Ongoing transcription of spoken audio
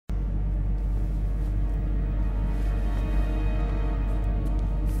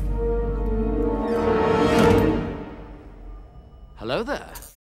Hello there.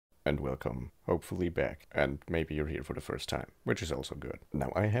 And welcome, hopefully back, and maybe you're here for the first time, which is also good.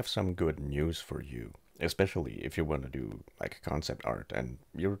 Now, I have some good news for you, especially if you want to do like concept art and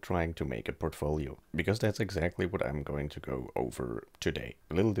you're trying to make a portfolio, because that's exactly what I'm going to go over today.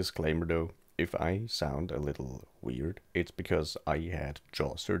 A little disclaimer though, if I sound a little weird, it's because I had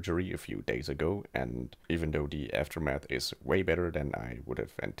jaw surgery a few days ago, and even though the aftermath is way better than I would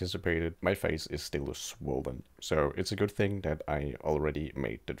have anticipated, my face is still swollen. So it's a good thing that I already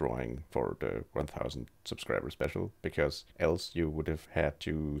made the drawing for the 1000 subscriber special, because else you would have had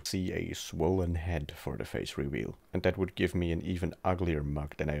to see a swollen head for the face reveal, and that would give me an even uglier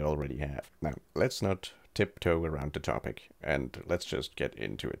mug than I already have. Now, let's not tiptoe around the topic, and let's just get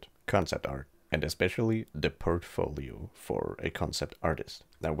into it. Concept art, and especially the portfolio for a concept artist.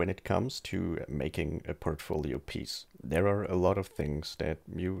 Now, when it comes to making a portfolio piece, there are a lot of things that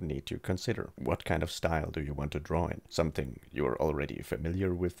you need to consider. What kind of style do you want to draw in? Something you're already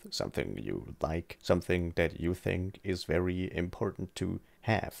familiar with, something you like, something that you think is very important to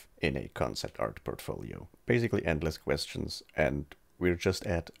have in a concept art portfolio. Basically endless questions, and we're just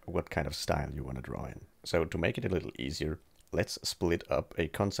at what kind of style you want to draw in. So to make it a little easier, let's split up a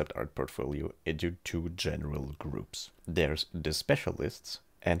concept art portfolio into two general groups. There's the specialists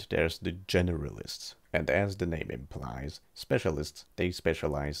and there's the generalists. And as the name implies, specialists, they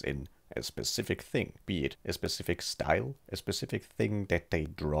specialize in a specific thing, be it a specific style, a specific thing that they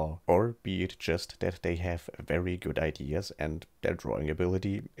draw, or be it just that they have very good ideas and their drawing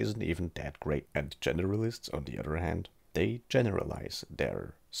ability isn't even that great. And generalists, on the other hand, they generalize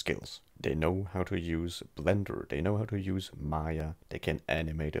their skills. They know how to use Blender, they know how to use Maya, they can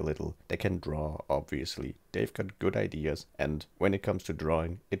animate a little, they can draw, obviously. They've got good ideas, and when it comes to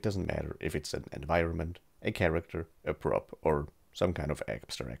drawing, it doesn't matter if it's an environment, a character, a prop, or some kind of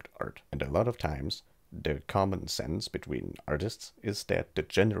abstract art. And a lot of times, the common sense between artists is that the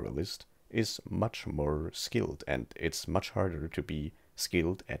generalist is much more skilled, and it's much harder to be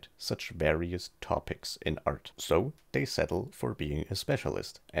skilled at such various topics in art. So they settle for being a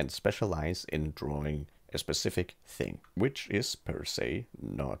specialist and specialize in drawing a specific thing, which is per se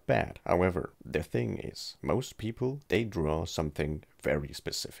not bad. However, the thing is, most people, they draw something very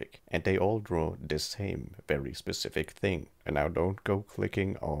specific, and they all draw the same very specific thing. And now don't go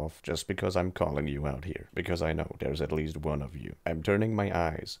clicking off just because I'm calling you out here, because I know there's at least one of you. I'm turning my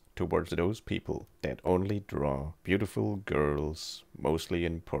eyes towards those people that only draw beautiful girls, mostly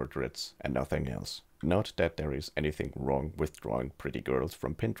in portraits, and nothing else. Not that there is anything wrong with drawing pretty girls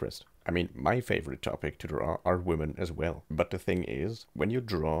from Pinterest. I mean, my favorite topic to draw are women as well. But the thing is, when you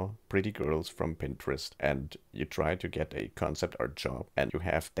draw pretty girls from Pinterest and you try to get a concept art job and you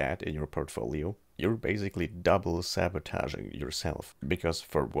have that in your portfolio, you're basically double sabotaging yourself. Because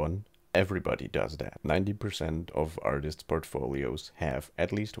for one, everybody does that. 90% of artists' portfolios have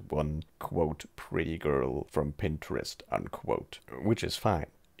at least one, quote, pretty girl from Pinterest, unquote, which is fine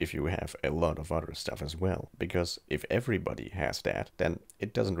if you have a lot of other stuff as well, because if everybody has that, then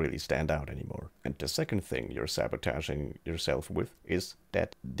it doesn't really stand out anymore. And the second thing you're sabotaging yourself with is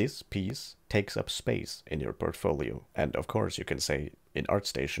that this piece takes up space in your portfolio. And of course you can say, in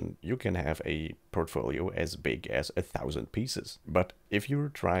ArtStation, you can have a portfolio as big as 1,000 pieces. But if you're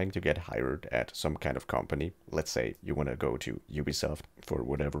trying to get hired at some kind of company, let's say you want to go to Ubisoft, for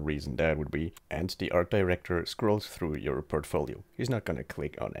whatever reason that would be, and the art director scrolls through your portfolio, he's not going to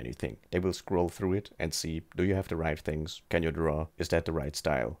click on anything. They will scroll through it and see, do you have the right things? Can you draw? Is that the right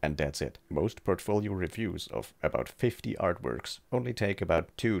style? And that's it. Most portfolio reviews of about 50 artworks only take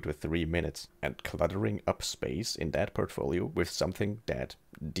about 2 to 3 minutes, and cluttering up space in that portfolio with something that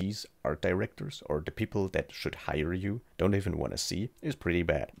these art directors or the people that should hire you don't even want to see is pretty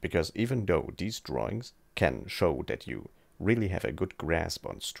bad. Because even though these drawings can show that you really have a good grasp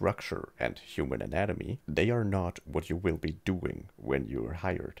on structure and human anatomy, they are not what you will be doing when you're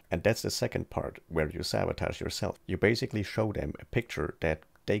hired. And that's the second part where you sabotage yourself. You basically show them a picture that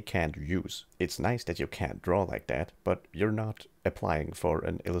they can't use. It's nice that you can't draw like that, but you're not applying for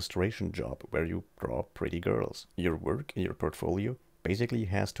an illustration job where you draw pretty girls. Your work in your portfolio basically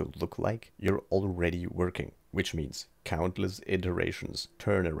has to look like you're already working, which means countless iterations,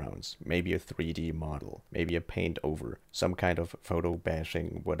 turnarounds, maybe a 3D model, maybe a paint over, some kind of photo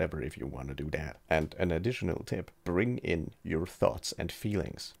bashing, whatever if you want to do that. And an additional tip, bring in your thoughts and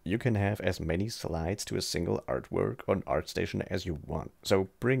feelings. You can have as many slides to a single artwork on ArtStation as you want. So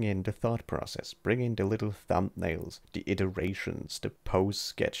bring in the thought process, bring in the little thumbnails, the iterations, the pose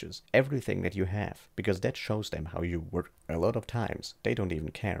sketches, everything that you have, because that shows them how you work. A lot of times, they don't even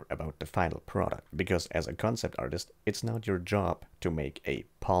care about the final product, because as a concept concept artist, it's not your job to make a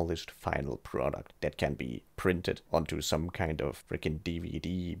polished final product that can be printed onto some kind of freaking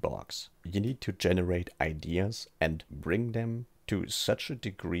DVD box. You need to generate ideas and bring them to such a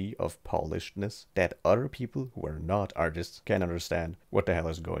degree of polishedness that other people who are not artists can understand what the hell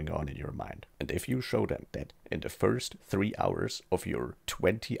is going on in your mind. And if you show them that in the first 3 hours of your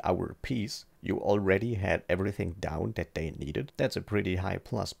 20-hour piece, you already had everything down that they needed, that's a pretty high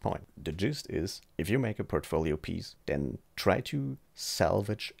plus point. The gist is, if you make a portfolio piece, then try to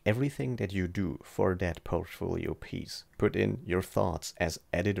salvage everything that you do for that portfolio piece. Put in your thoughts as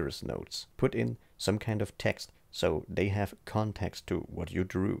editor's notes. Put in some kind of text so they have context to what you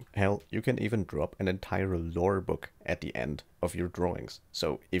drew. Hell, you can even drop an entire lore book at the end of your drawings.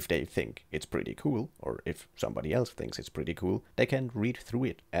 So if they think it's pretty cool, or if somebody else thinks it's pretty cool, they can read through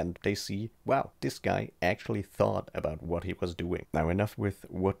it and they see, wow, this guy actually thought about what he was doing. Now enough with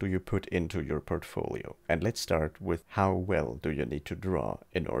what do you put into your portfolio. And let's start with how well do you need to draw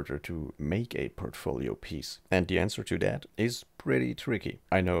in order to make a portfolio piece. And the answer to that is pretty tricky.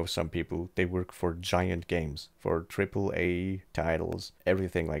 I know of some people, they work for giant games, for AAA titles,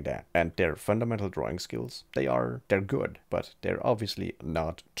 everything like that. And their fundamental drawing skills, they're good, but they're obviously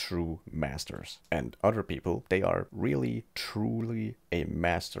not true masters. And other people, they are really, truly a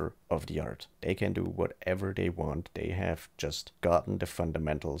master of the art. They can do whatever they want. They have just gotten the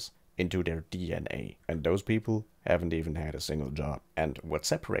fundamentals into their DNA. And those people haven't even had a single job. And what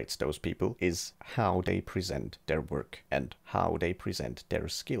separates those people is how they present their work and how they present their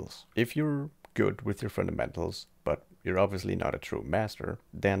skills. If you're good with your fundamentals, but you're obviously not a true master,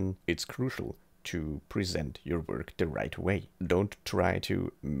 then it's crucial to present your work the right way. Don't try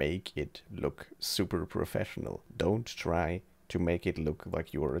to make it look super professional. Don't try to make it look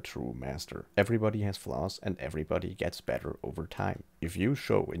like you're a true master. Everybody has flaws and everybody gets better over time. If you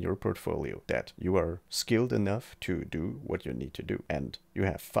show in your portfolio that you are skilled enough to do what you need to do and you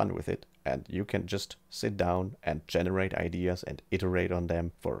have fun with it, and you can just sit down and generate ideas and iterate on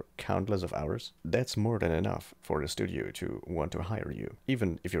them for countless of hours, that's more than enough for the studio to want to hire you,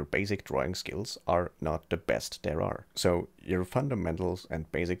 even if your basic drawing skills are not the best there are. So your fundamentals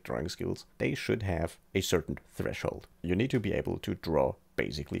and basic drawing skills, they should have a certain threshold. You need to be able to draw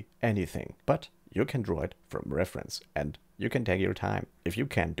basically anything, but you can draw it from reference and you can take your time. If you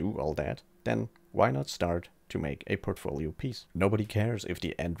can't do all that, then why not start to make a portfolio piece? Nobody cares if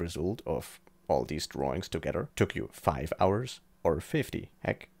the end result of all these drawings together took you 5 hours or 50.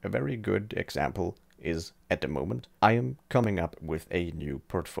 Heck, a very good example is, at the moment, I am coming up with a new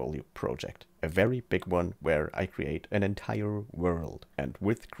portfolio project. A very big one where I create an entire world. And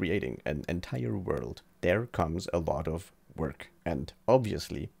with creating an entire world, there comes a lot of work. And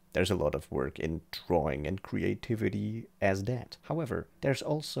obviously, there's a lot of work in drawing and creativity as that. However, there's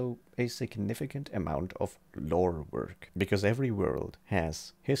also a significant amount of lore work, because every world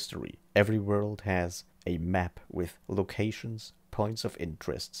has history. Every world has a map with locations, points of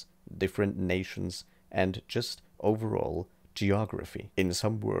interests, different nations, and just overall geography. In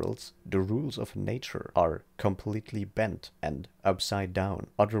some worlds, the rules of nature are completely bent and upside down.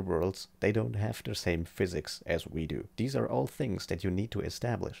 Other worlds, they don't have the same physics as we do. These are all things that you need to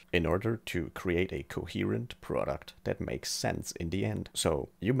establish in order to create a coherent product that makes sense in the end. So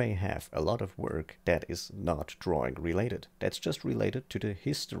you may have a lot of work that is not drawing related. That's just related to the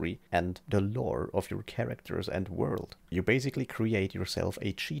history and the lore of your characters and world. You basically create yourself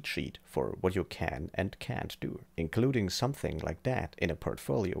a cheat sheet for what you can and can't do. Including something like that in a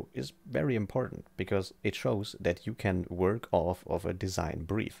portfolio is very important, because it shows that you can work off of a design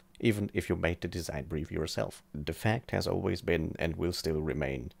brief, even if you made the design brief yourself. The fact has always been, and will still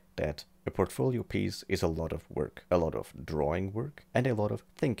remain, that a portfolio piece is a lot of work, a lot of drawing work, and a lot of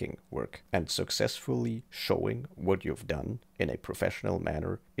thinking work. And successfully showing what you've done in a professional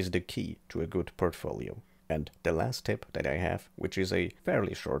manner is the key to a good portfolio. And the last tip that I have, which is a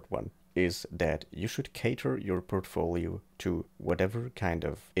fairly short one, is that you should cater your portfolio to whatever kind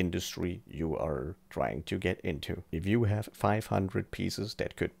of industry you are trying to get into. If you have 500 pieces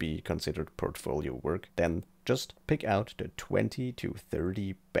that could be considered portfolio work, then just pick out the 20 to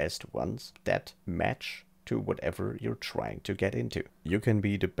 30 best ones that match to whatever you're trying to get into. You can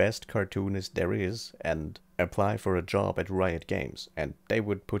be the best cartoonist there is and apply for a job at Riot Games, and they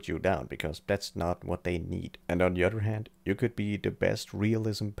would put you down because that's not what they need. And on the other hand, you could be the best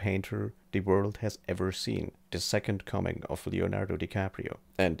realism painter the world has ever seen, the second coming of Leonardo DiCaprio.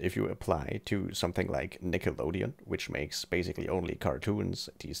 And if you apply to something like Nickelodeon, which makes basically only cartoons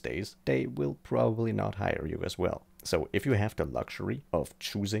these days, they will probably not hire you as well. So if you have the luxury of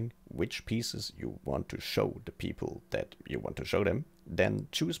choosing which pieces you want to show the people that you want to show them, then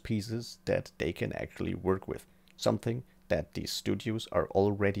choose pieces that they can actually work with. Something that these studios are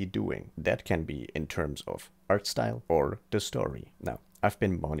already doing. That can be in terms of art style or the story. Now, I've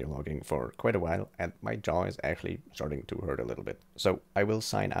been monologuing for quite a while and my jaw is actually starting to hurt a little bit. So I will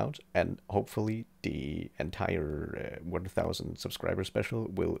sign out, and hopefully the entire 1000 subscriber special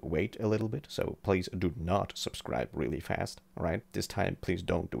will wait a little bit. So please do not subscribe really fast, alright? This time please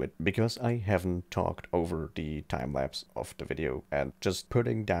don't do it, because I haven't talked over the time lapse of the video, and just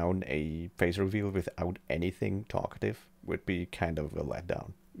putting down a face reveal without anything talkative would be kind of a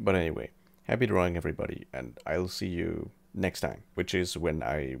letdown. But anyway, happy drawing everybody, and I'll see you next time, which is when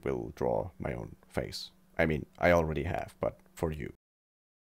I will draw my own face. I mean, I already have, but for you.